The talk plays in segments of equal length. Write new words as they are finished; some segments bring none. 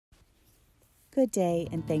Good day,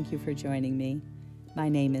 and thank you for joining me. My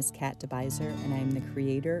name is Kat DeBuyser, and I am the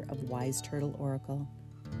creator of Wise Turtle Oracle.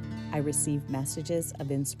 I receive messages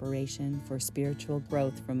of inspiration for spiritual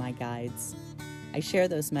growth from my guides. I share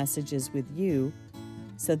those messages with you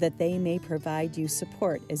so that they may provide you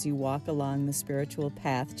support as you walk along the spiritual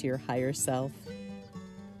path to your higher self.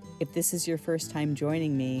 If this is your first time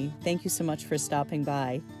joining me, thank you so much for stopping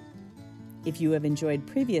by. If you have enjoyed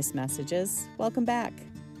previous messages, welcome back.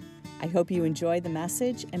 I hope you enjoy the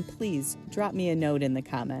message, and please drop me a note in the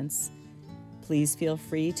comments. Please feel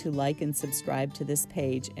free to like and subscribe to this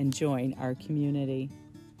page and join our community.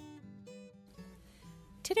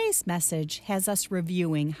 Today's message has us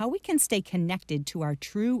reviewing how we can stay connected to our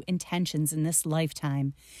true intentions in this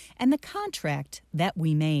lifetime and the contract that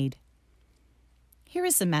we made. Here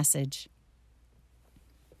is the message.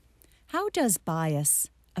 How does bias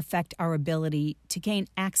affect our ability to gain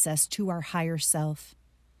access to our higher self?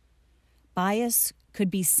 Bias could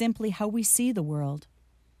be simply how we see the world.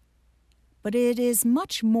 But it is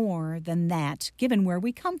much more than that, given where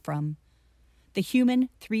we come from. The human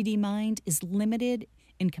 3D mind is limited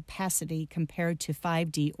in capacity compared to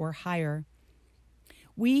 5D or higher.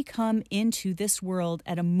 We come into this world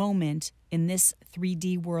at a moment in this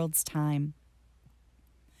 3D world's time.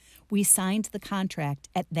 We signed the contract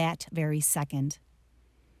at that very second.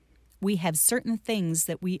 We have certain things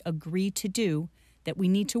that we agree to do that we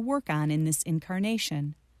need to work on in this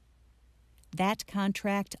incarnation. That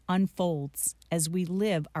contract unfolds as we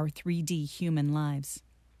live our 3D human lives.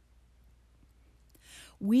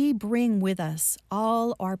 We bring with us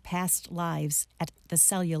all our past lives at the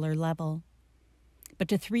cellular level. But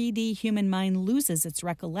the 3D human mind loses its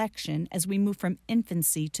recollection as we move from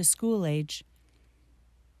infancy to school age.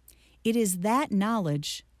 It is that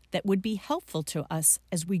knowledge that would be helpful to us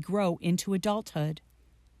as we grow into adulthood.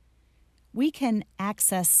 We can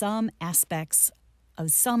access some aspects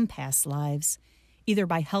of some past lives, either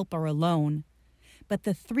by help or alone, but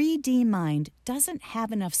the 3D mind doesn't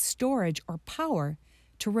have enough storage or power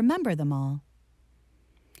to remember them all.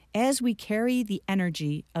 As we carry the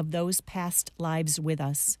energy of those past lives with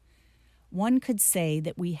us, one could say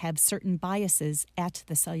that we have certain biases at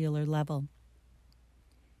the cellular level.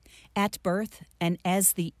 At birth and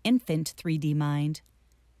as the infant 3D mind,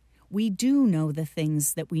 we do know the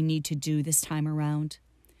things that we need to do this time around.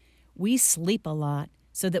 We sleep a lot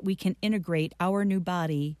so that we can integrate our new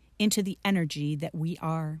body into the energy that we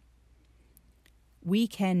are. We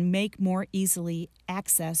can make more easily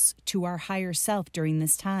access to our higher self during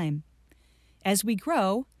this time. As we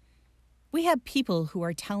grow, we have people who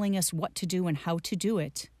are telling us what to do and how to do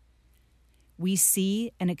it. We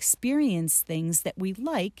see and experience things that we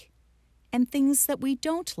like and things that we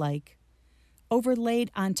don't like, overlaid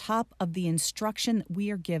on top of the instruction that we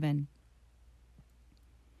are given.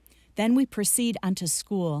 Then we proceed onto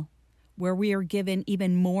school, where we are given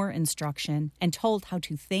even more instruction and told how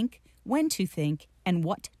to think, when to think, and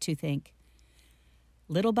what to think.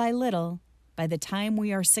 Little by little, by the time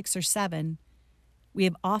we are 6 or 7, we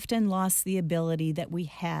have often lost the ability that we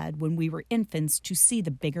had when we were infants to see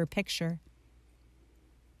the bigger picture.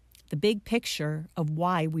 The big picture of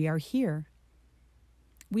why we are here.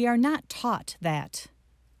 We are not taught that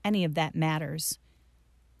any of that matters.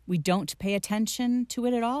 We don't pay attention to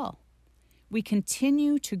it at all. We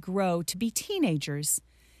continue to grow to be teenagers,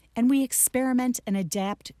 and we experiment and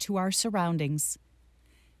adapt to our surroundings.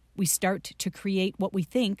 We start to create what we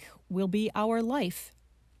think will be our life.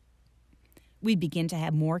 We begin to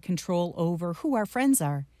have more control over who our friends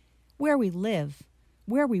are, where we live,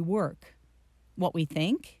 where we work, what we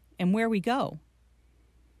think, and where we go.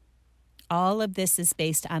 All of this is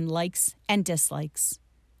based on likes and dislikes,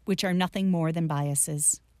 which are nothing more than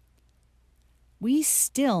biases. We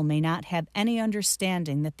still may not have any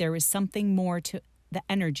understanding that there is something more to the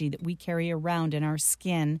energy that we carry around in our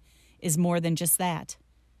skin is more than just that.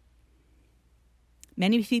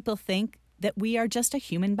 Many people think that we are just a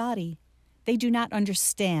human body. They do not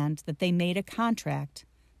understand that they made a contract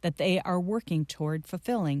that they are working toward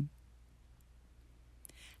fulfilling.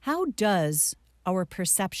 How does our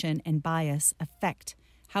perception and bias affect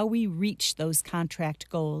how we reach those contract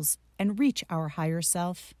goals and reach our higher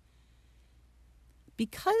self?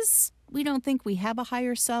 Because we don't think we have a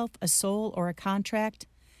higher self, a soul, or a contract,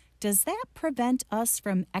 does that prevent us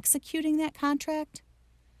from executing that contract?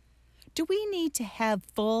 Do we need to have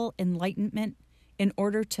full enlightenment in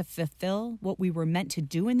order to fulfill what we were meant to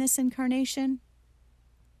do in this incarnation?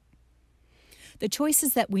 The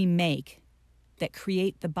choices that we make that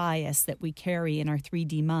create the bias that we carry in our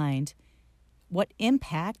 3D mind, what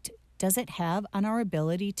impact does it have on our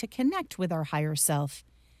ability to connect with our higher self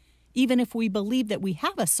even if we believe that we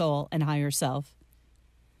have a soul and higher self.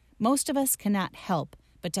 Most of us cannot help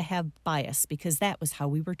but to have bias because that was how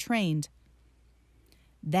we were trained.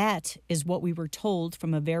 That is what we were told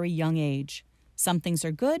from a very young age. Some things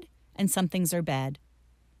are good and some things are bad.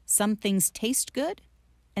 Some things taste good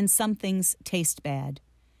and some things taste bad.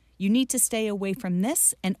 You need to stay away from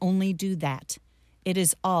this and only do that. It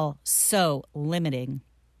is all so limiting.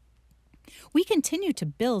 We continue to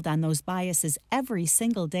build on those biases every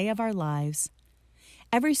single day of our lives.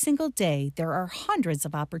 Every single day, there are hundreds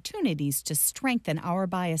of opportunities to strengthen our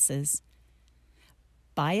biases.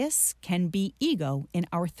 Bias can be ego in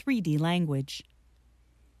our 3D language.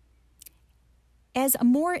 As a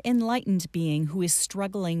more enlightened being who is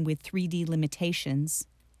struggling with 3D limitations,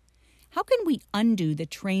 how can we undo the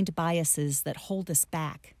trained biases that hold us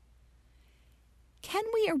back? Can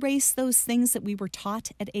we erase those things that we were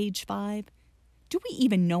taught at age 5? Do we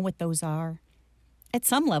even know what those are? At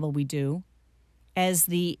some level we do. As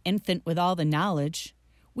the infant with all the knowledge,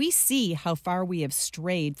 we see how far we have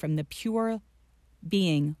strayed from the pure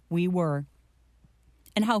being we were.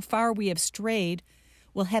 And how far we have strayed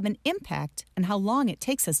will have an impact on how long it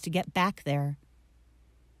takes us to get back there.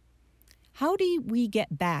 How do we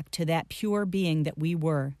get back to that pure being that we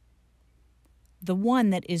were? The one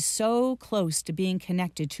that is so close to being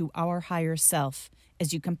connected to our higher self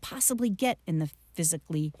as you can possibly get in the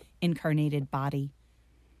physically incarnated body.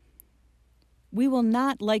 We will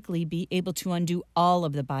not likely be able to undo all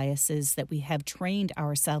of the biases that we have trained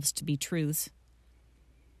ourselves to be truths.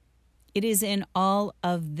 It is in all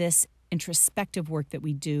of this introspective work that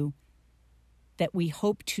we do that we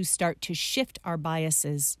hope to start to shift our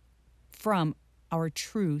biases from our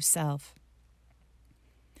true self.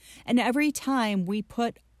 And every time we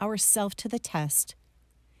put ourselves to the test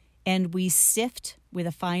and we sift with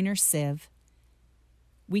a finer sieve,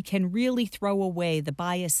 we can really throw away the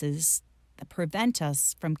biases that prevent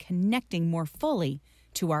us from connecting more fully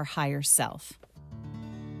to our higher self.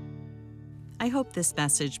 I hope this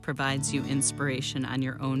message provides you inspiration on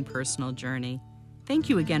your own personal journey. Thank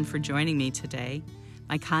you again for joining me today.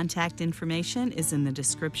 My contact information is in the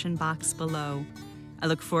description box below. I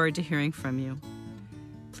look forward to hearing from you.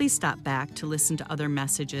 Please stop back to listen to other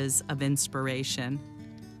messages of inspiration.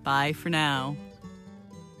 Bye for now.